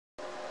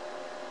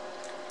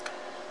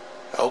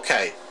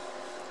Okay,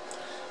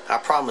 I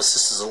promise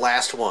this is the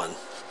last one,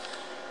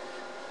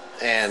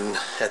 and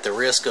at the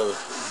risk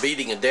of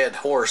beating a dead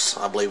horse,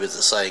 I believe as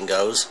the saying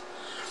goes,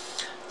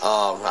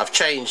 I've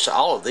changed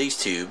all of these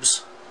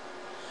tubes.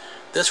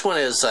 This one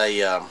is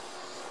a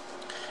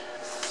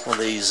one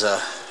of these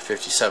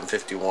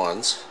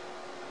 5751s.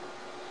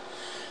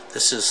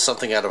 This is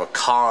something out of a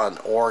Con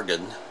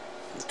organ,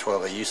 the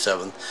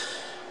 12AU7.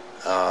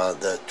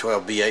 The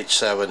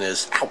 12BH7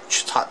 is,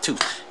 ouch, it's hot too,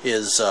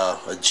 is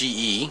a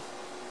GE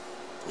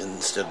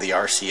instead of the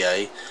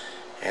RCA.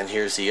 And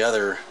here's the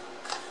other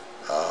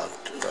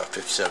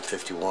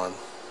 5751.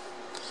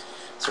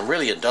 Some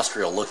really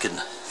industrial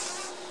looking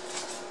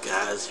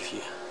guys, if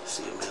you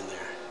see them in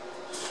there.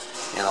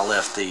 And I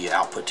left the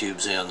output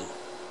tubes in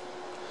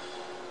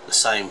the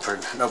same for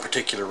no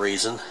particular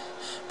reason.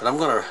 But I'm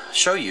going to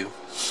show you,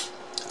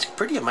 it's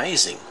pretty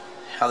amazing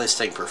how this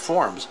thing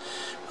performs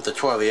with the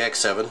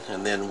 12AX7,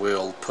 and then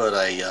we'll put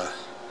a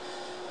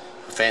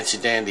fancy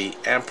dandy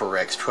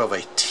Amperex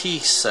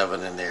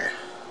 12AT7 in there.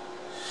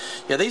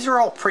 Yeah, these are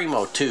all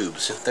primo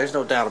tubes, there's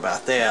no doubt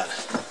about that.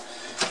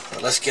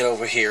 But let's get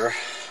over here.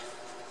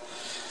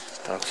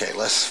 Okay,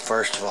 let's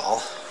first of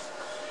all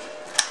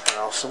turn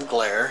off some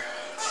glare.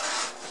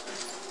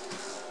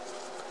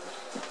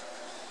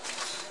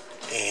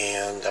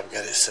 And I've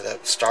got it set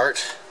up to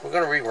start. We're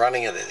going to be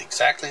running it at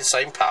exactly the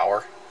same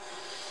power,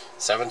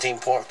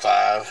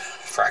 17.5,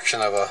 fraction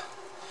of a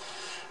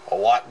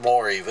watt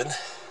more even.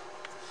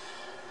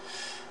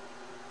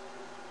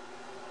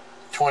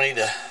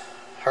 20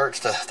 hertz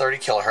to 30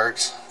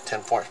 kilohertz,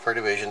 10 points per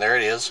division. There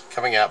it is,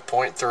 coming out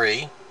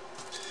 0.3.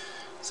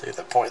 See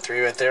that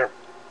 0.3 right there?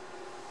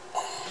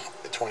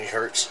 The 20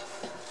 hertz.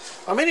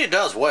 I mean, it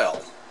does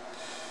well.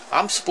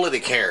 I'm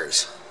splitting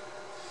hairs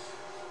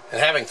and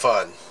having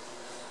fun.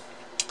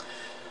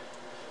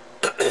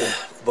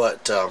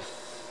 But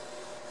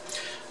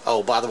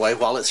oh, by the way,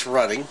 while it's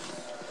running,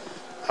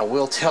 I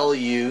will tell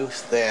you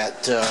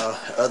that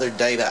other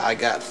data I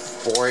got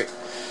for it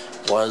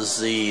was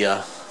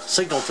the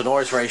signal to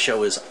noise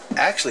ratio is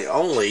actually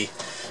only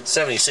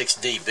 76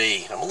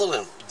 dB. I'm a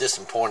little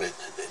disappointed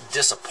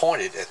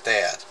at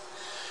that.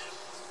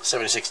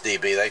 76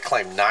 dB. They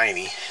claim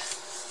 90,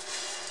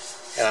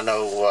 and I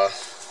know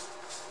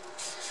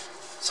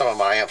some of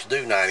my amps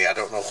do 90. I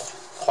don't know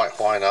quite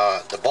why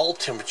not. The bulb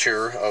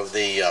temperature of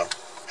the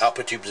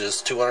output tubes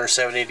is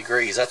 270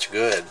 degrees. That's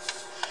good.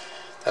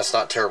 That's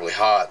not terribly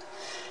hot.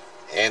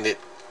 And it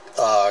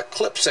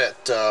clips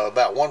at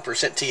about 1%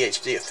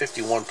 THD at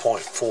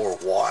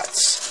 51.4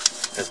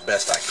 watts, as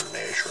best I can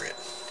measure it.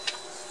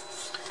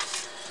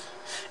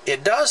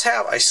 It does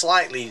have a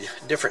slightly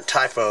different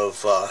type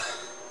of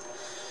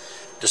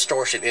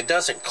distortion. It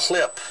doesn't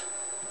clip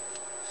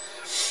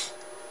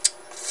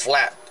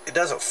flat. It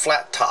doesn't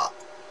flat top.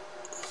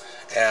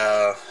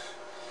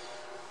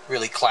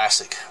 Really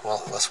classic.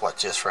 Well, let's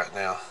watch this right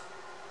now.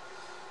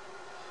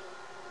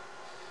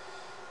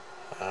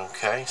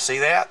 Okay, see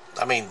that?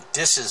 I mean,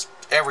 this is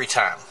every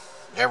time.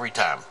 I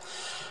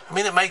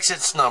mean, it makes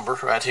its number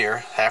right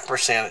here,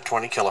 0.5% at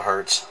 20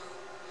 kilohertz.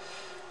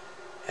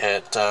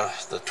 At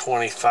the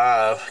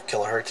 25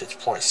 kilohertz, it's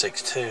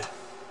 0.62.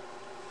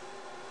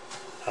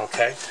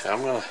 Okay,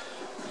 I'm gonna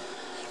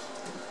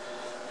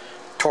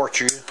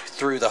torture you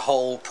through the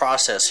whole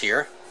process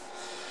here.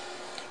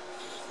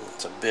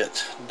 It's a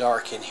bit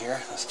dark in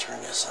here. Let's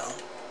turn this on.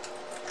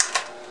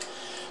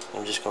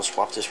 I'm just going to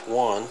swap this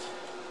one,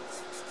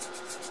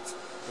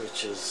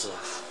 which is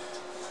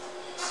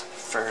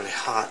fairly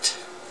hot.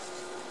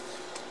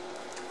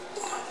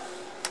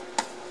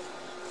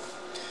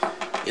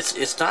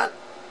 It's not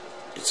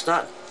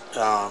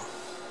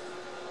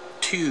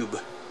tube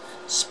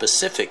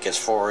specific as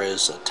far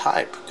as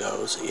type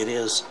goes. It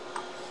is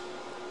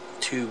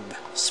tube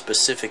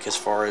specific as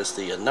far as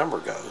the number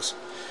goes.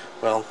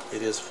 Well,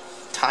 it is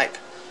type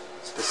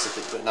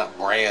specific, but not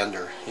brand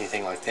or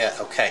anything like that.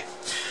 Okay,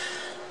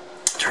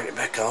 turn it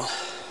back on.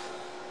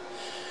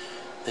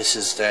 This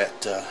is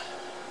that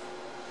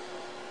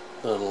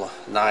little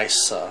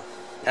nice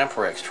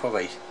Amperex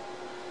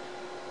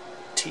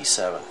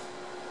 12AT7.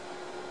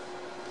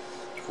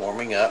 It's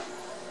warming up.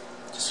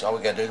 Just all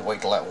we gotta do is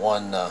wait till that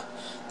one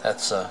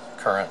that's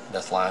current,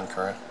 that's line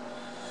current.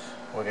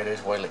 All we gotta do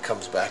is wait till it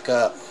comes back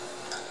up.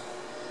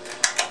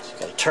 So you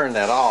gotta turn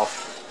that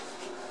off.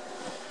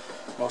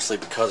 Mostly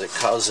because it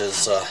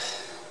causes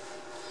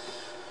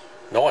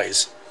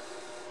noise.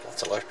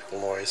 That's electrical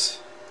noise.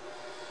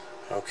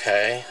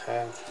 Okay,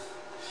 I'm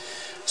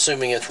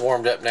assuming it's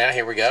warmed up now.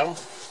 Here we go.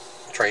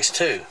 Trace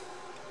 2.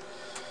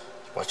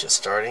 Watch it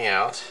starting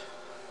out.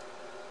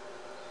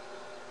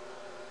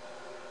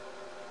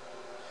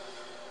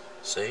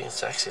 See,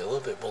 it's actually a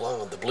little bit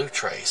below the blue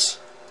trace.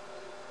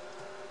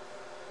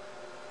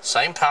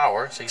 Same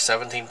power, see,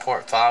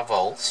 17.5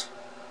 volts.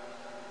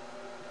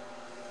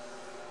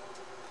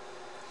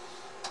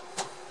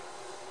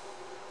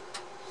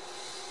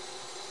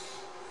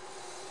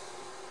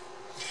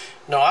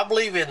 No, I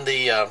believe in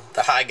the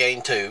high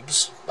gain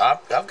tubes.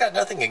 I've got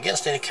nothing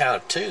against any kind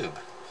of tube,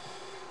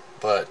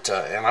 But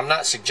and I'm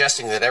not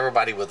suggesting that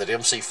everybody with an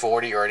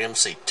MC40 or an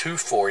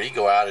MC240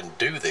 go out and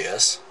do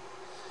this.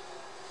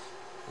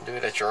 Do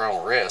it at your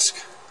own risk.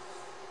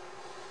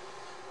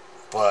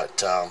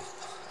 But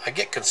I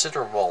get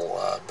considerable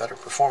better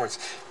performance.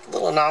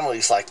 Little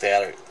anomalies like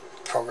that are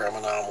program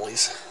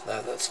anomalies.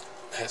 That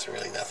has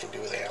really nothing to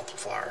do with the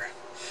amplifier.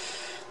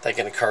 They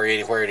can occur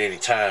anywhere at any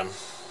time.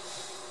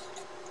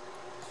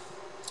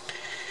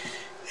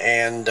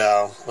 And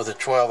with a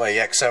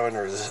 12AX7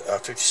 or the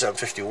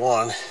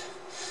 5751,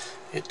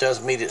 it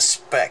does meet its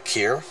spec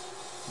here.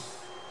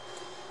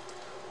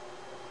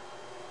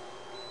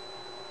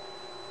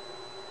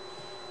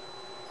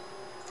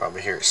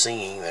 Probably hear it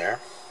singing there.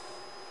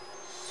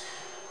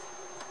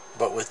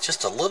 But with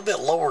just a little bit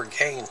lower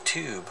gain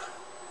tube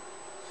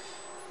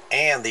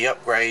and the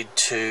upgrade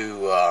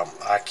to,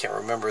 I can't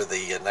remember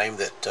the name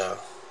that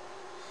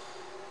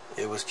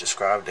it was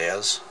described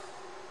as,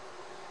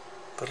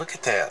 but look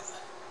at that.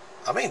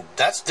 I mean,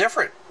 that's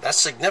different. That's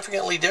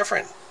significantly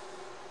different.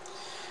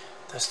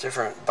 That's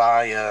different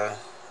by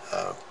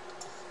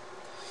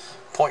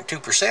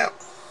 0.2%.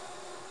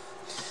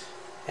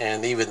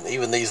 And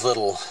even these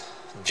little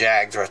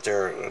jags right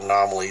there,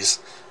 anomalies,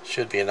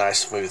 should be a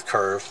nice smooth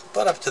curve,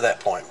 but up to that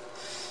point.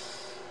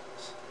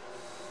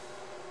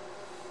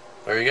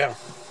 There you go.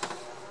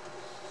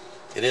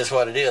 It is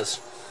what it is.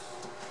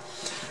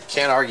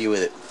 Can't argue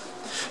with it.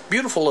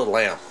 Beautiful little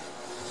amp.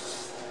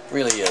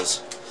 Really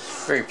is.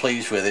 Very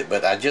pleased with it,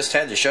 but I just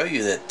had to show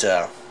you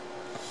that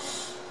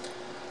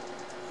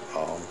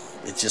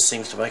it just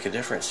seems to make a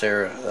difference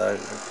there.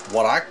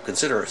 What I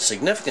consider a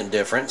significant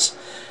difference,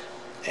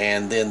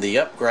 and then the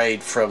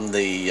upgrade from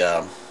the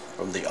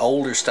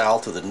older style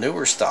to the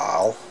newer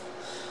style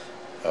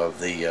of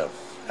the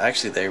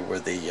actually they were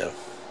the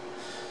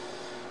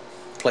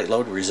plate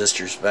load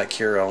resistors back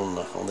here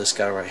on this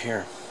guy right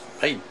here.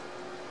 Made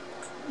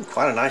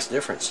quite a nice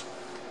difference.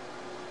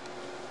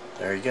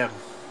 There you go.